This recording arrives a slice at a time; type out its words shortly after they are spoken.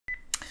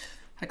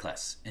Hi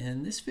class.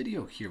 In this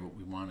video here, what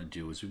we want to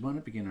do is we want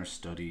to begin our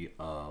study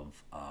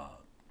of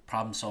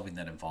problem solving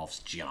that involves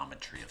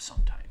geometry of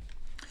some type.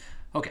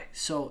 Okay,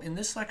 so in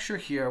this lecture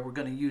here, we're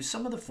going to use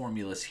some of the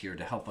formulas here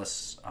to help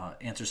us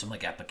answer some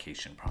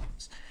application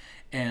problems.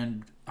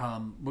 And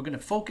we're going to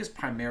focus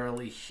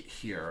primarily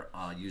here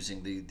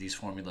using these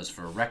formulas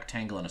for a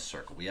rectangle and a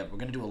circle. We're going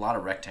to do a lot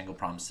of rectangle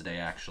problems today.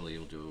 Actually,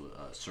 we'll do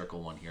a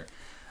circle one here.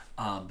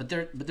 But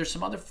there's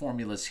some other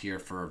formulas here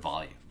for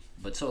volume.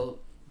 But so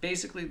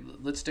basically,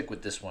 let's stick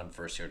with this one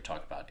first here to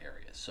talk about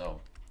areas.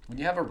 So when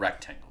you have a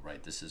rectangle,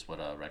 right, this is what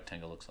a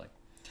rectangle looks like.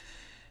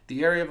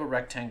 The area of a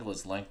rectangle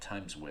is length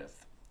times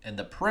width. And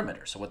the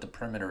perimeter, so what the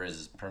perimeter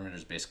is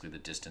basically the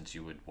distance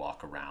you would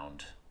walk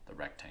around the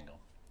rectangle.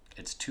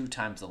 It's 2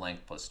 times the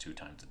length plus 2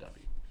 times the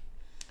W.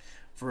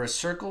 For a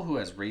circle who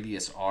has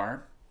radius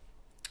r,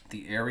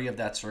 the area of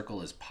that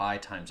circle is pi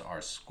times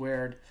r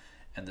squared.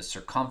 And the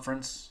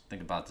circumference,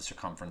 think about the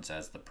circumference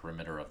as the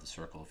perimeter of the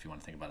circle, if you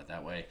want to think about it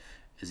that way,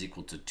 is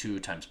equal to 2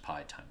 times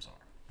pi times r.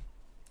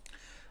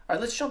 All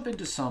right, let's jump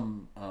into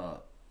some,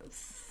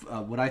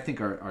 what I think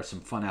are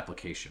some fun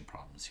application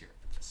problems here.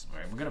 All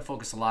right, we're going to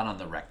focus a lot on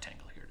the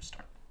rectangle here to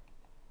start.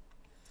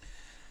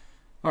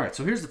 All right,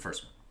 so here's the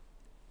first one.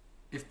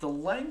 If the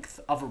length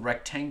of a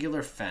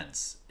rectangular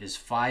fence is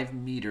 5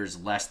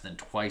 meters less than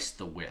twice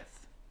the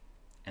width,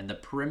 and the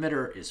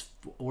perimeter is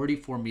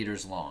 44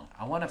 meters long,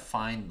 I want to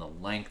find the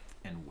length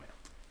and width.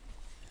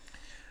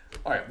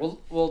 All right,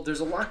 well,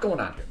 there's a lot going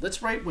on here.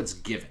 Let's write what's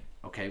given,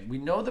 okay? We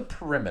know the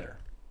perimeter,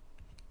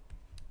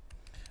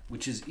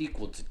 which is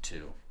equal to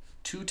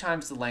 2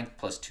 times the length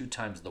plus 2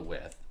 times the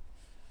width,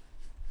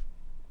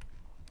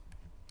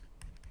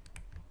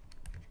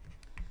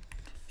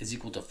 is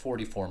equal to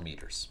 44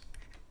 meters.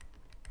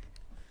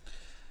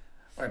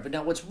 All right, but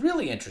now what's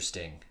really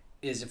interesting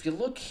is if you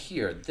look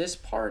here, this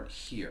part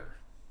here,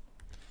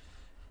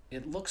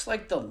 it looks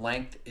like the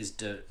length is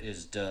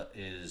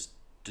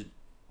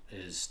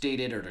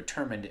stated or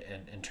determined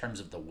in terms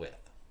of the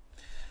width.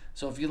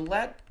 So if you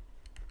let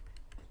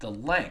the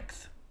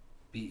length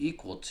be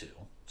equal to,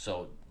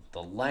 so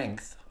the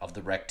length of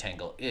the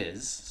rectangle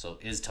is, so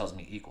is tells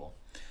me equal,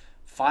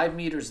 5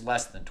 meters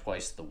less than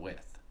twice the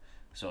width.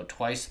 So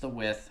twice the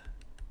width,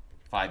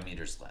 5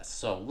 meters less.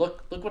 So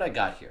look what I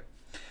got here.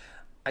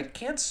 I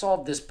can't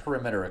solve this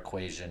perimeter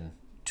equation,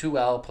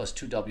 2L plus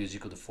 2W is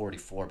equal to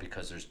 44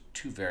 because there's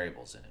 2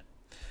 variables in it.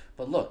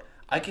 But look,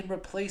 I can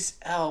replace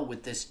L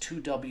with this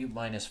 2W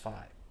minus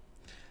 5.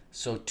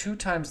 So 2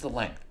 times the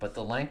length, but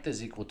the length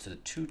is equal to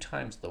 2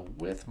 times the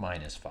width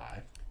minus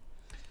 5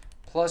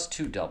 plus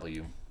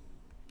 2W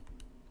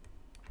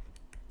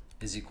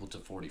is equal to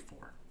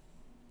 44.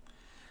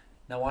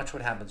 Now watch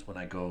what happens when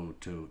I go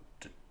to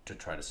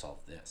try to solve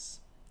this.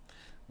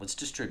 Let's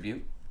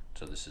distribute.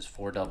 So this is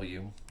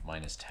 4W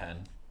minus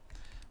 10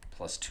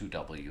 plus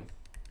 2W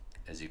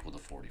is equal to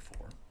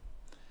 44.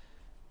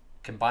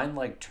 Combine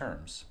like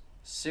terms,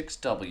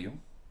 6W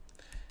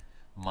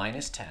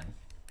minus 10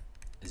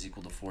 is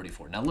equal to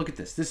 44. Now look at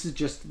this. This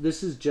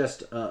is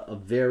just a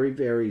very,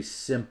 very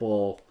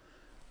simple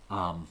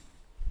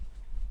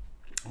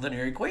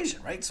linear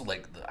equation, right? So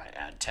like I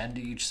add 10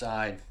 to each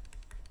side.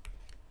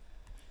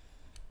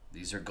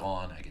 These are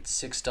gone. I get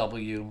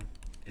 6W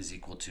is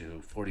equal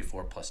to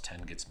 44 plus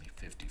 10 gets me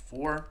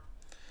 54.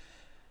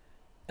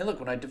 And look,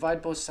 when I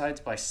divide both sides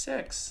by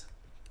 6,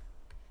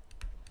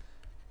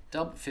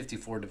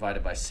 54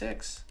 divided by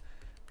 6,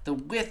 the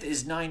width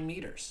is 9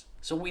 meters.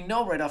 So we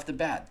know right off the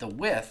bat the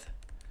width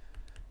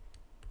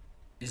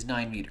is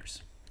 9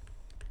 meters.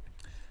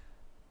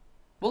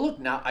 Well, look,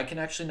 now I can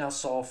actually now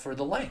solve for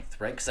the length,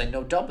 right? Because I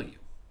know W.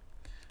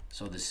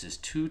 So this is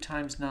 2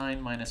 times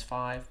 9 minus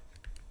 5.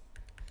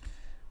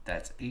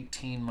 That's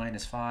 18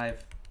 minus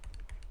 5.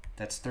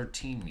 That's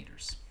 13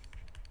 meters.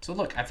 So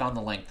look, I found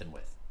the length and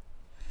width.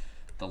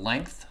 The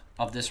length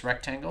of this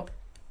rectangle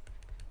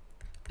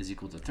is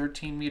equal to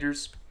 13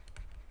 meters.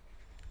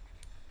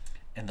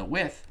 And the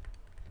width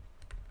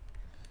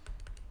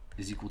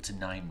is equal to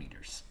 9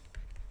 meters.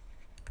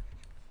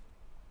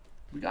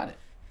 We got it.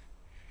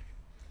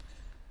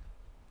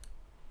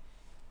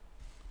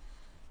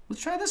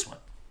 Let's try this one.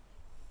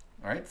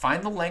 All right,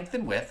 find the length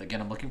and width.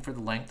 Again, I'm looking for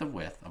the length and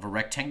width of a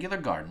rectangular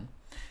garden.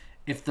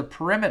 If the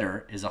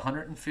perimeter is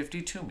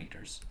 152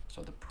 meters,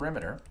 so the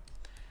perimeter,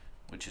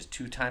 which is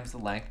 2 times the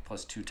length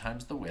plus 2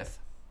 times the width,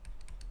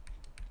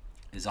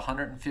 is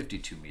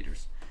 152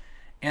 meters,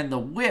 and the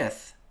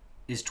width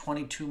is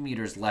 22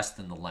 meters less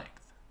than the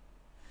length.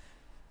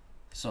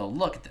 So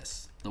look at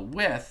this. The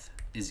width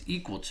is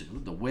equal to,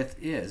 the width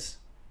is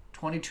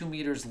 22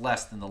 meters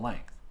less than the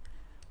length.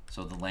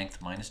 So the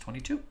length minus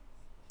 22.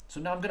 So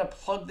now I'm going to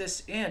plug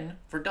this in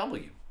for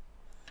W.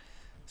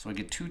 So I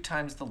get 2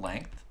 times the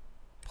length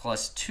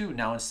plus 2.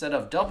 Now instead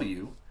of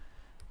W,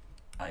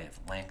 I have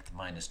length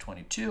minus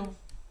 22.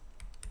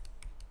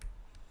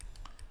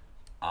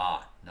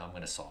 Now I'm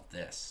going to solve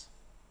this.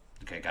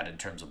 Okay, I got it in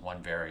terms of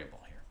one variable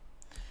here.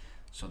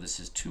 So this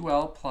is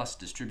 2L plus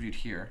distribute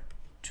here.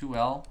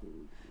 2L,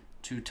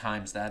 2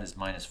 times that is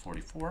minus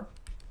 44.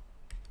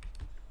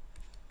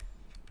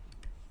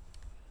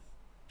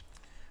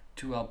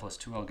 2L plus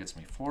 2L gets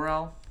me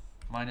 4L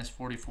minus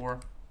 44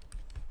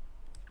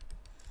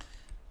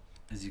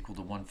 is equal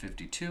to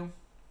 152.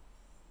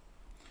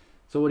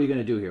 So what are you going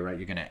to do here, right?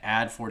 You're going to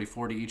add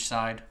 44 to each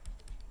side.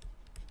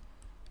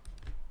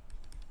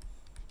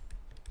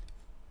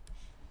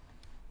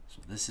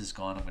 So this is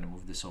gone. I'm going to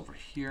move this over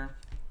here.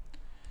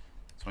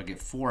 So I get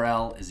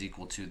 4L is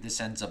equal to, this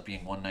ends up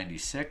being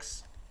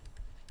 196.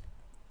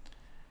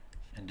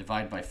 And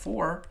divide by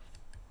 4.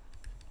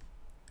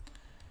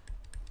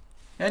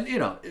 And,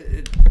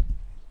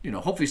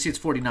 hopefully you see it's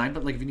 49,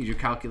 but like if you need your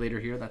calculator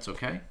here, that's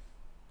okay.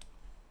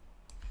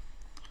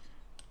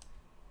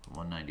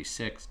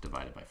 196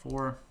 divided by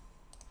 4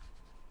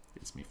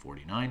 gives me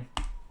 49.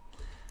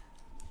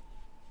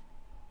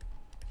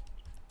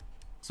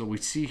 So we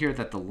see here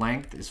that the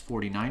length is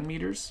 49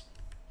 meters.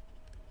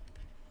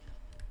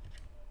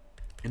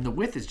 And the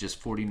width is just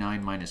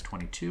 49 minus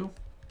 22.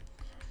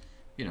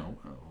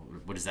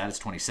 What is that? It's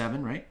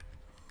 27, right?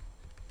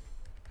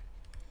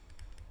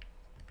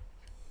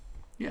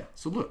 Yeah,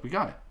 so look, we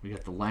got it. We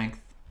got the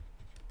length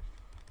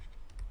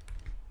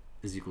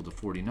is equal to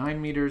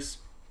 49 meters.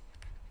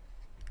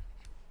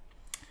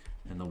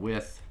 And the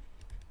width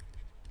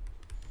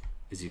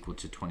is equal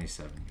to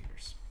 27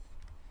 meters.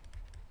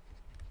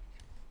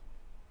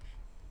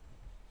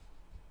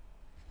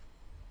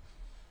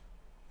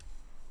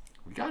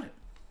 We got it.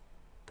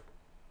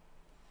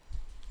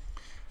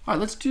 All right,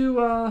 let's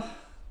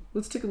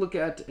take a look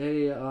at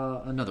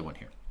another one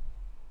here.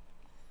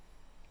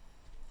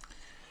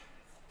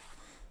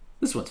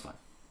 This one's fun.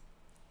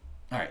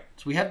 All right,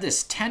 so we have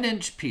this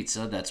 10-inch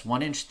pizza that's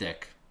 1 inch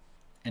thick,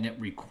 and it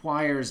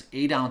requires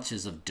 8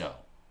 ounces of dough.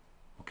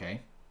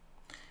 Okay,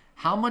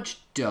 how much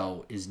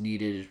dough is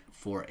needed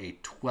for a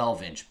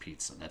 12-inch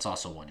pizza that's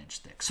also 1 inch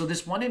thick? So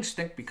this 1 inch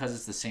thick, because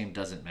it's the same,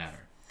 doesn't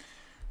matter.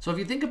 So if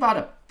you think about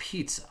a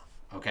pizza,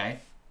 okay,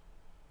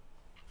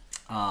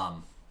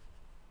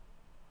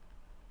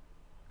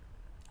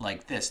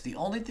 like this, the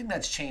only thing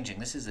that's changing,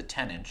 this is a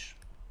 10-inch,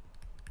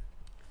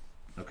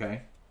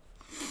 okay,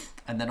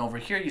 and then over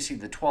here you see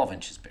the 12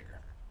 inches bigger.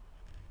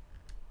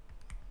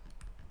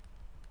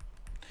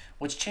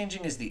 What's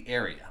changing is the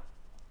area,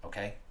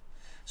 okay?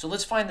 So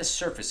let's find the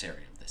surface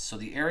area of this. So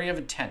the area of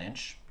a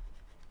 10-inch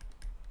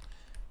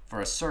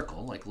for a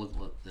circle, like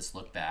let's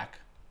look back.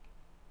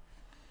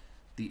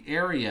 The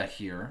area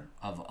here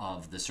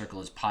of the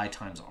circle is pi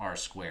times r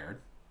squared.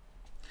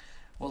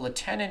 Well, a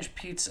 10-inch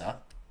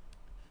pizza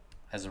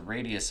has a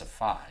radius of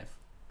 5.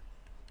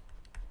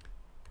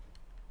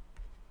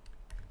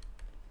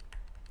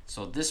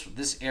 So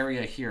this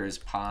area here is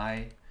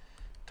pi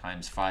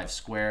times 5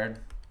 squared,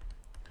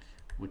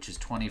 which is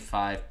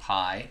 25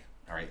 pi.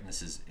 All right, and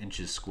this is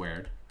inches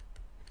squared.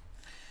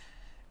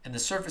 And the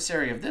surface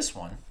area of this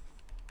one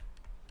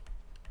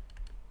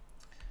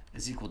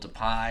is equal to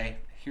pi.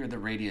 Here the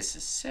radius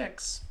is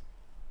 6.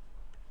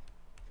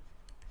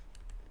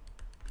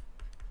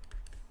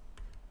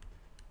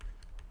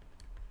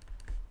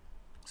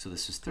 So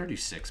this is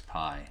 36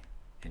 pi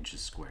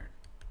inches squared.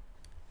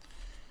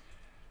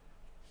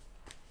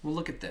 Well,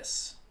 look at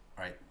this.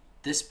 All right,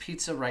 this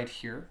pizza right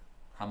here,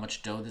 how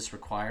much dough this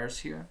requires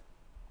here.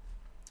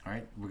 All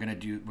right, we're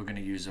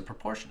gonna use a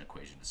proportion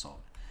equation to solve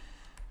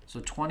it. So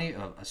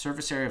a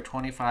surface area of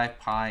 25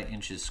 pi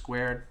inches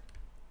squared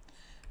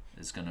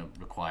is going to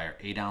require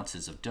 8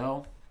 ounces of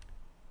dough.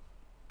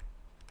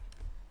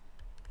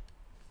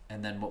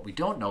 And then what we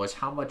don't know is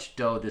how much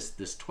dough this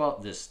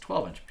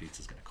 12-inch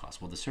pizza is going to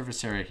cost. Well, the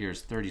surface area here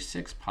is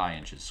 36 pi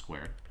inches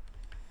squared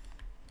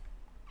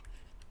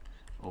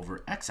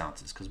over x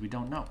ounces, because we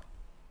don't know.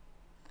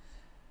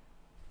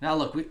 Now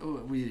look,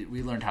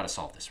 we learned how to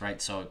solve this,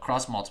 right? So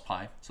cross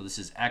multiply. So this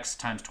is x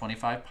times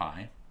 25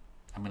 pi.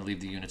 I'm going to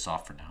leave the units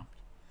off for now.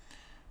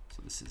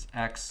 So this is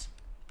x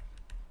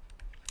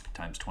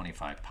times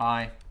 25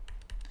 pi,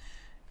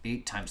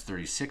 8 times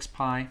 36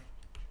 pi.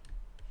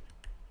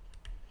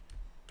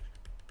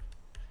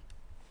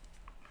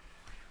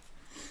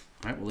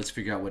 All right, well, let's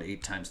figure out what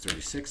 8 times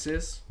 36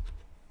 is.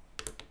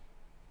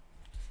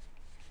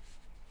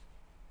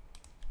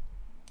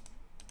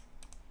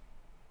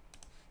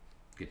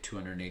 Get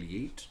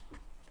 288.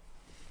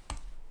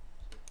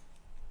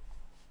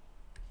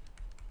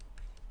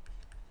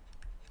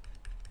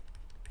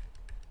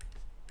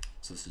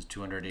 So this is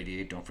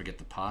 288, don't forget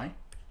the pi.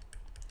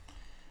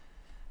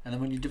 And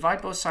then when you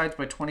divide both sides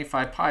by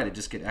 25 pi to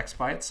just get x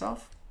by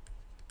itself,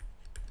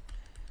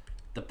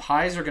 the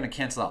pi's are going to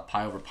cancel out.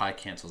 Pi over pi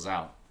cancels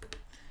out.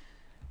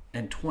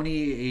 And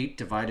 28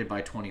 divided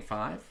by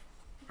 25,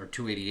 or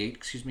 288,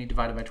 excuse me,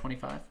 divided by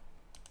 25,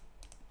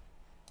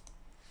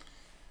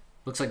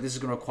 looks like this is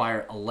going to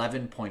require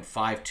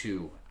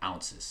 11.52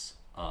 ounces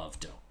of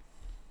dough.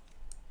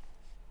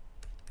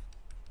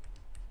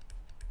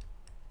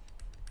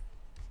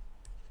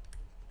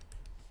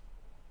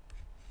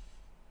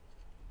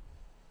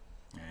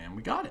 And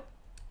we got it.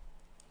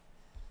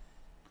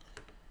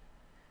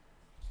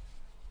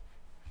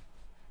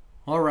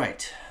 All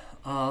right,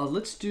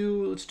 let's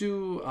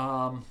do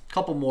a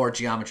couple more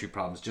geometry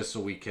problems just so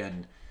we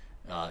can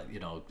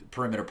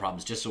perimeter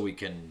problems, just so we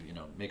can,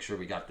 make sure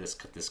we got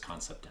this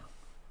concept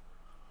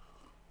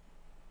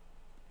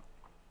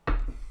down.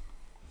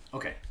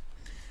 Okay.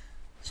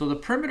 So the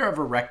perimeter of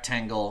a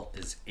rectangle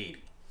is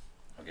 80.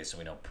 Okay, so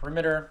we know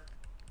perimeter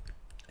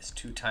is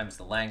 2 times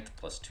the length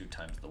plus 2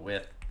 times the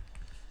width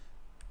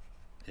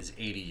is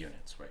 80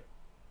 units, right?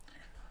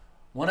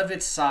 One of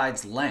its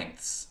sides'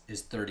 lengths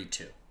is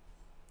 32.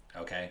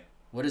 Okay,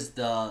 what is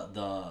the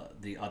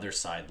other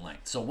side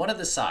length? So one of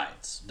the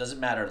sides, doesn't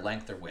matter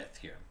length or width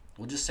here.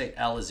 We'll just say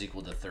L is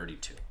equal to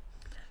 32.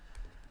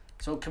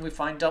 So can we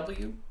find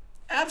W?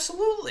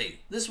 Absolutely.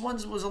 This one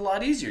was a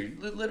lot easier.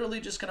 You're literally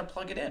just going to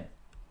plug it in.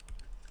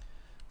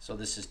 So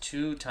this is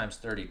 2 times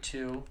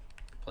 32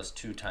 plus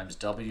 2 times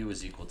W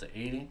is equal to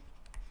 80.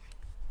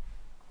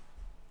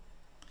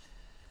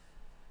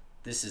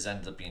 This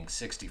ends up being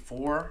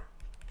 64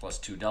 plus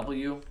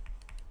 2W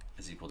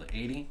is equal to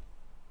 80.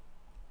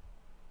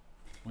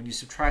 When you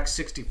subtract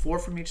 64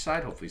 from each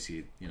side, hopefully you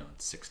see,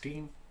 it's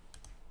 16.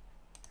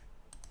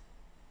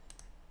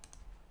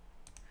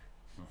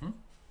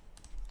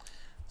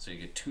 So you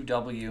get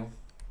 2W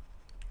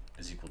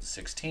is equal to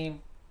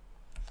 16.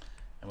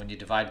 And when you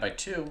divide by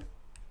 2,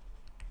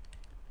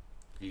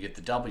 you get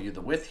the W,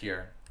 the width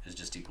here, is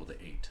just equal to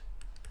 8.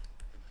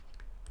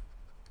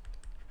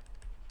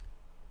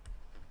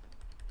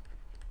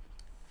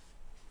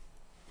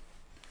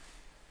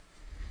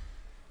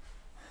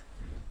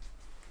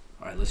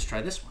 All right, let's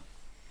try this one.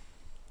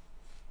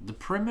 The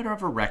perimeter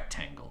of a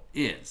rectangle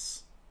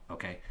is,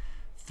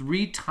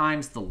 3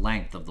 times the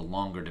length of the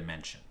longer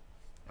dimension,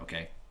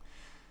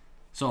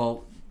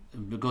 So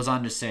it goes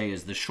on to say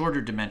is the shorter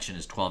dimension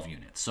is 12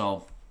 units.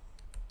 So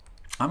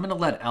I'm going to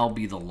let L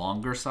be the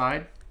longer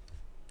side.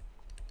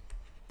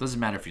 Doesn't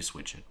matter if you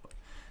switch it.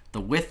 The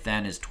width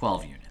then is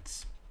 12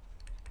 units.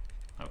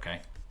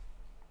 Okay?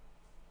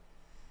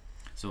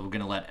 So we're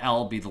going to let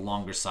L be the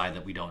longer side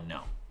that we don't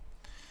know.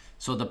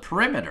 So the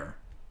perimeter,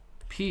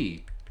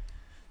 P,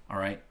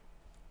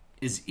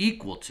 is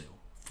equal to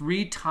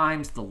 3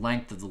 times the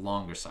length of the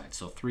longer side.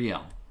 So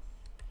 3L.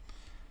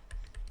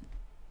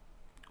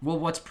 Well,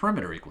 what's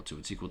perimeter equal to?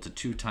 It's equal to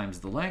 2 times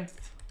the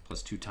length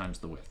plus 2 times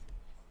the width.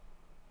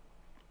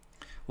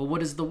 Well,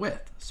 what is the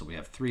width? So we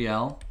have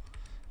 3L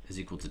is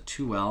equal to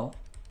 2L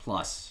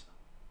plus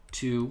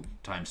 2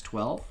 times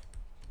 12.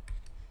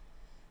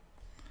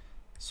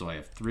 So I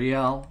have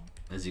 3L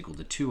is equal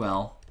to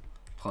 2L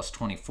plus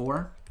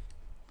 24.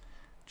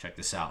 Check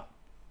this out.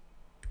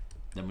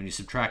 Then when you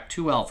subtract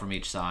 2L from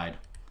each side,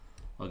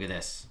 look at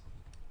this.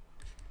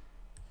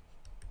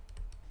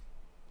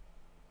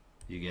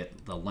 You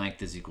get the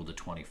length is equal to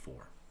 24.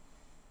 All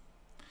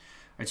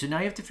right, so now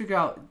you have to figure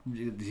out,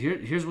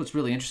 here's what's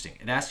really interesting.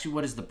 It asks you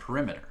what is the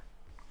perimeter.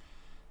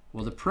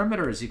 Well, the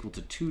perimeter is equal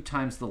to 2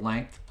 times the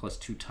length plus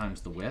 2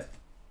 times the width,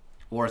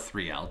 or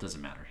 3L,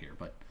 doesn't matter here.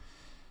 But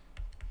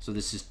so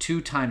this is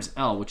 2 times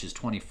L, which is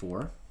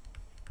 24,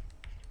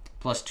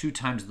 plus 2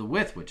 times the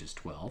width, which is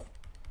 12.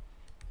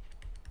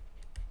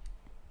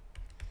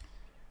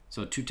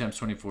 So 2 times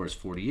 24 is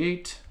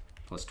 48,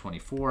 plus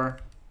 24.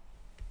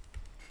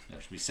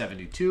 That should be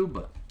 72,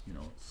 but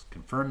let's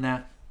confirm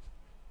that.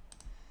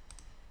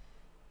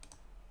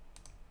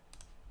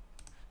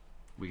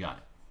 We got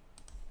it.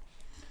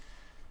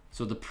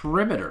 So the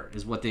perimeter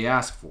is what they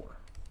ask for.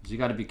 So you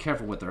got to be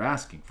careful what they're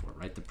asking for,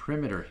 right? The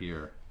perimeter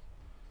here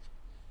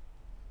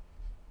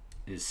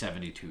is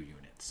 72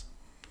 units.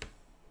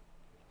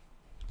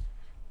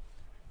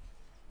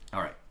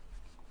 All right.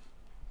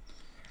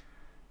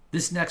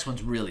 This next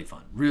one's really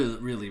fun. Really,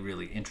 really,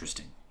 really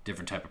interesting.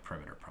 Different type of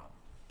perimeter problem.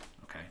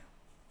 Okay.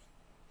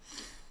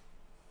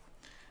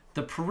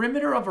 The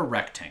perimeter of a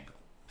rectangle.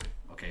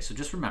 Okay, so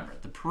just remember,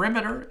 the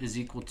perimeter is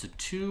equal to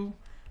 2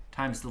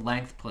 times the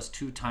length plus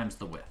 2 times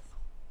the width.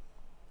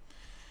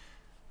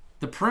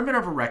 The perimeter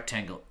of a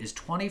rectangle is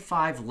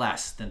 25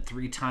 less than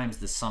 3 times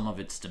the sum of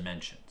its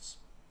dimensions.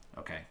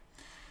 Okay,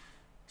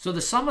 so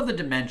the sum of the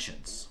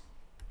dimensions,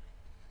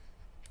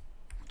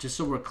 just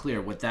so we're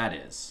clear what that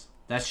is,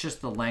 that's just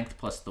the length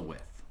plus the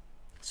width.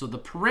 So the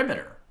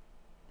perimeter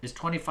is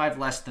 25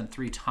 less than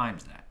 3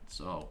 times that.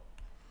 So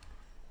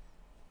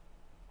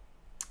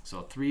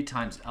 3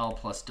 times L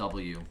plus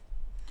W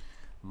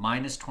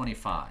minus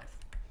 25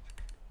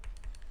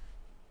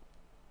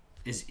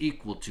 is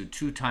equal to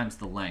 2 times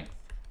the length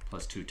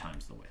plus 2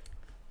 times the width.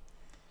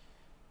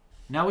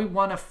 Now we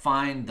want to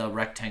find the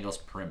rectangle's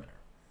perimeter.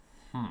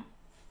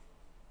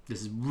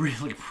 This is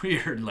really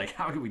weird. Like,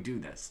 how do we do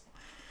this?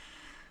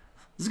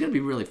 This is going to be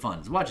really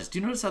fun. Watch this. Do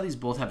you notice how these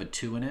both have a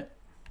 2 in it?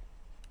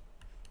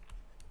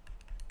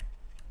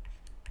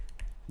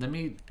 Let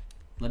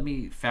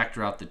me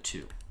factor out the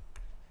 2.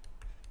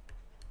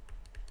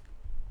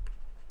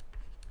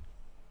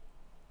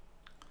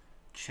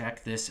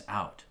 Check this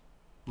out.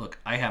 Look,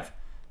 I have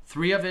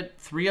 3 of it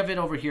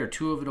over here,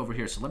 2 of it over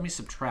here. So let me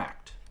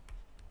subtract.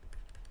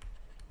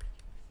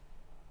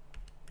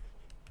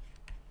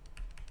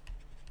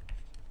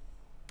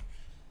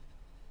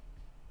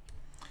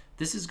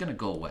 This is going to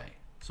go away.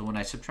 So when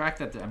I subtract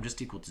that, I'm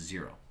just equal to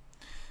 0.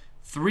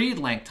 3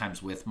 length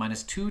times width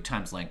minus 2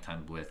 times length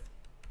times width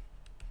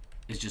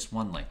is just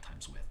 1 length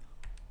times width.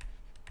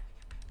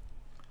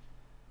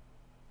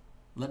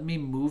 Let me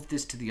move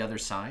this to the other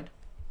side.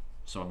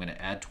 So I'm going to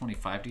add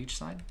 25 to each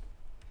side.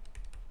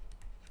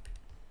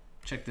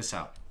 Check this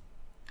out.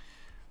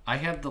 I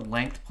have the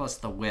length plus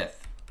the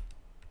width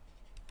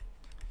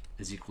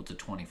is equal to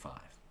 25.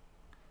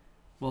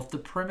 Well, if the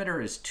perimeter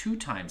is 2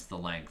 times the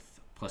length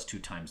plus 2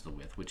 times the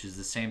width, which is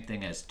the same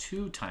thing as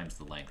 2 times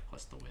the length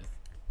plus the width,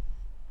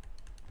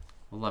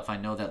 well, if I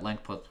know that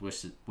length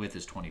plus width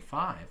is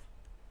 25,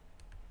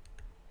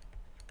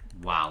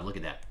 wow, look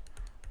at that.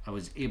 I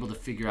was able to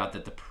figure out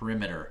that the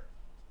perimeter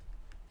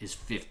is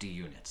 50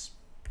 units,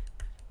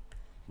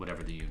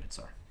 whatever the units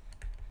are.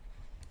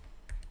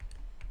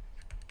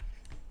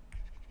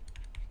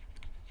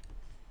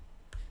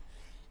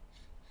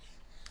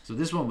 So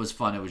this one was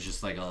fun. It was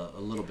just like a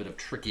little bit of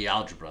tricky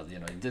algebra. You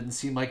know, it didn't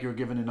seem like you were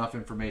given enough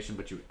information,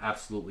 but you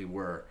absolutely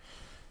were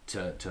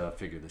to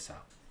figure this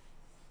out.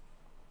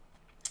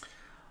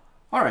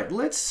 All right,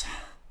 let's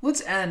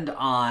end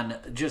on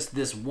just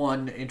this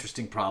one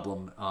interesting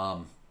problem,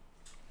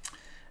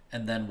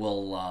 and then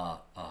we'll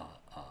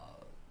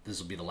this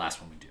will be the last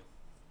one we do.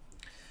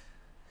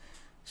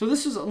 So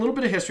this is a little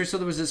bit of history. So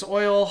there was this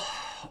oil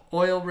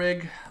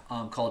rig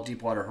called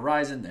Deepwater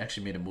Horizon. They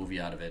actually made a movie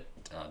out of it.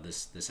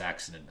 This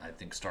accident, I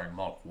think, starring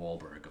Mark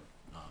Wahlberg.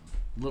 A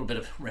little bit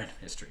of random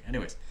history.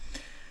 Anyways,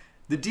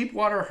 the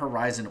Deepwater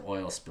Horizon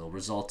oil spill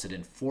resulted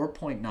in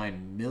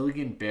 4.9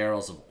 million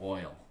barrels of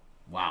oil.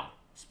 Wow,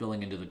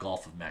 spilling into the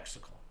Gulf of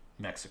Mexico.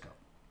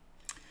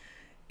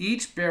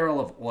 Each barrel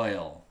of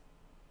oil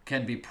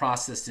can be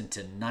processed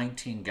into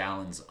 19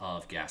 gallons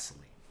of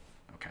gasoline.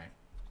 Okay.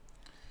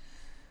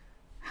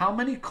 How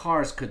many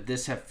cars could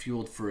this have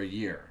fueled for a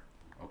year?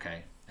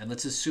 Okay. And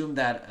let's assume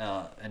that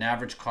an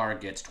average car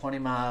gets 20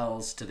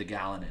 miles to the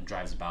gallon and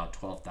drives about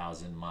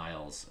 12,000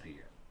 miles a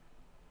year.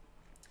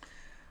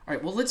 All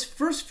right, well, let's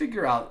first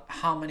figure out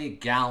how many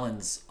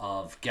gallons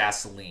of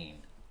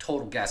gasoline,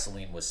 total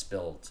gasoline, was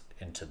spilled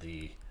into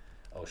the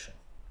ocean.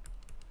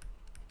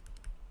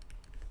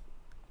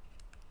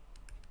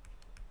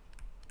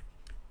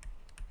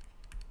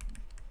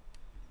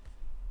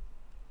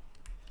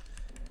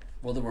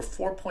 Well, there were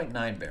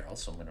 4.9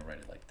 barrels, so I'm going to write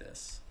it like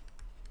this.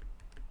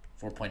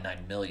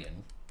 4.9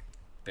 million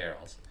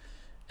barrels,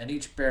 and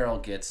each barrel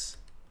gets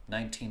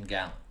 19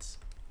 gallons.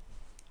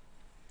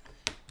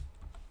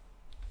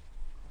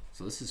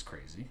 So this is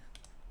crazy.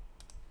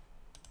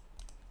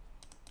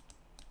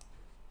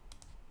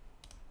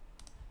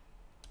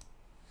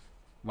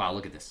 Wow,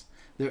 look at this.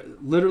 They're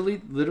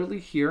literally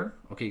here.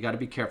 Okay, you got to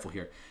be careful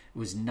here. It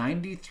was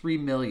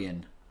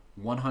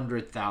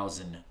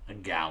 93,100,000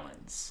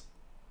 gallons.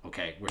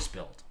 Okay, were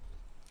spilled.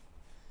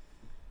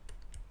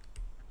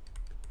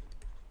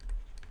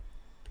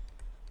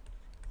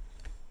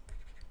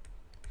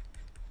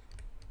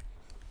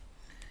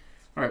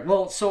 All right,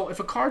 well, so if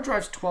a car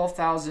drives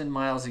 12,000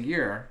 miles a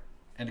year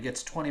and it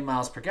gets 20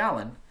 miles per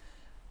gallon,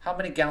 how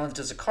many gallons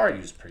does a car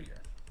use per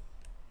year?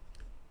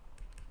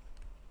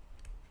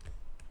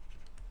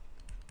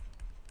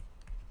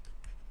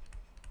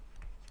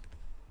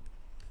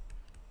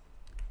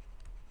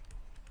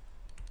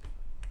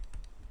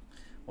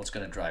 Well, it's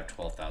going to drive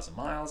 12,000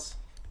 miles,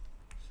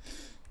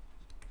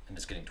 and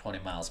it's getting 20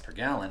 miles per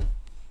gallon.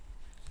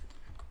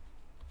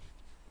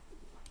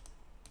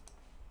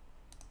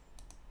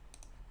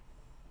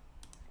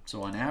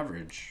 So on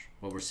average,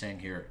 what we're saying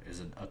here is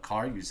a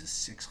car uses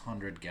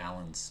 600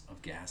 gallons of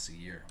gas a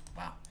year.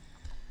 Wow.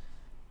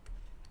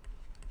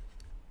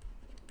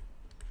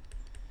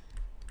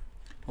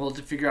 Well,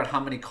 to figure out how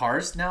many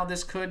cars now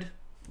this could,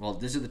 well,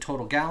 these are the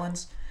total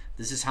gallons.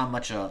 This is how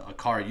much a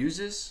car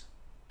uses.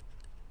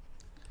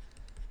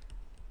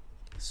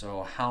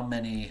 So how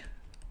many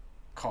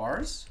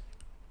cars,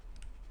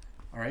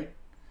 all right,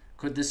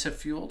 could this have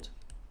fueled?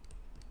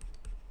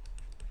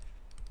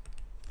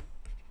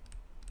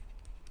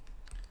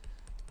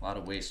 A lot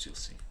of waste, you'll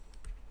see.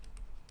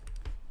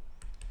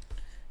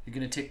 You're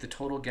going to take the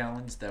total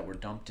gallons that were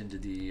dumped into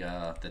the,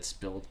 that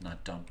spilled,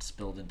 not dumped,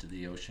 spilled into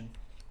the ocean,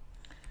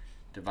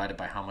 divided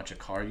by how much a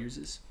car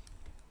uses.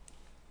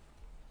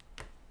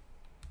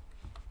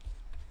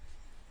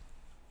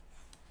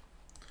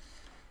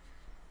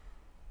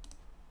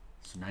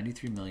 So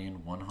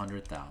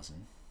 93,100,000.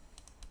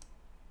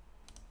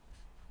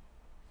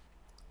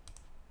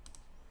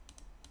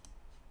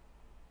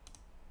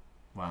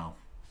 Wow.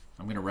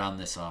 I'm going to round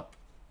this up.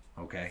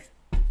 Okay.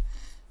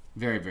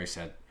 Very, very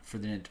sad. For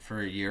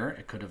a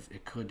year,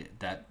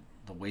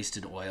 the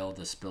wasted oil,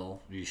 the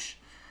spill, it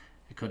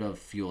could have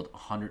fueled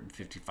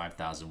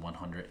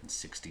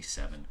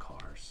 155,167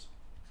 cars.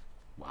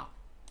 Wow.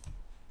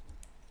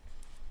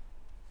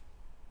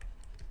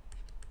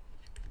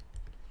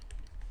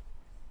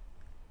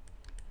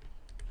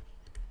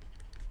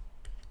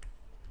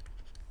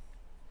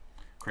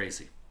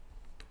 Crazy.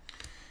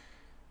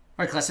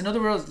 All right, class. I know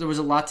there was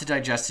a lot to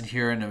digest in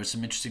here, and there was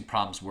some interesting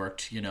problems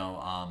worked, you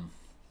know.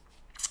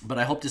 But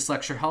I hope this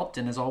lecture helped,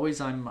 and as always,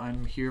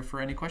 I'm here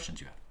for any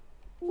questions you have.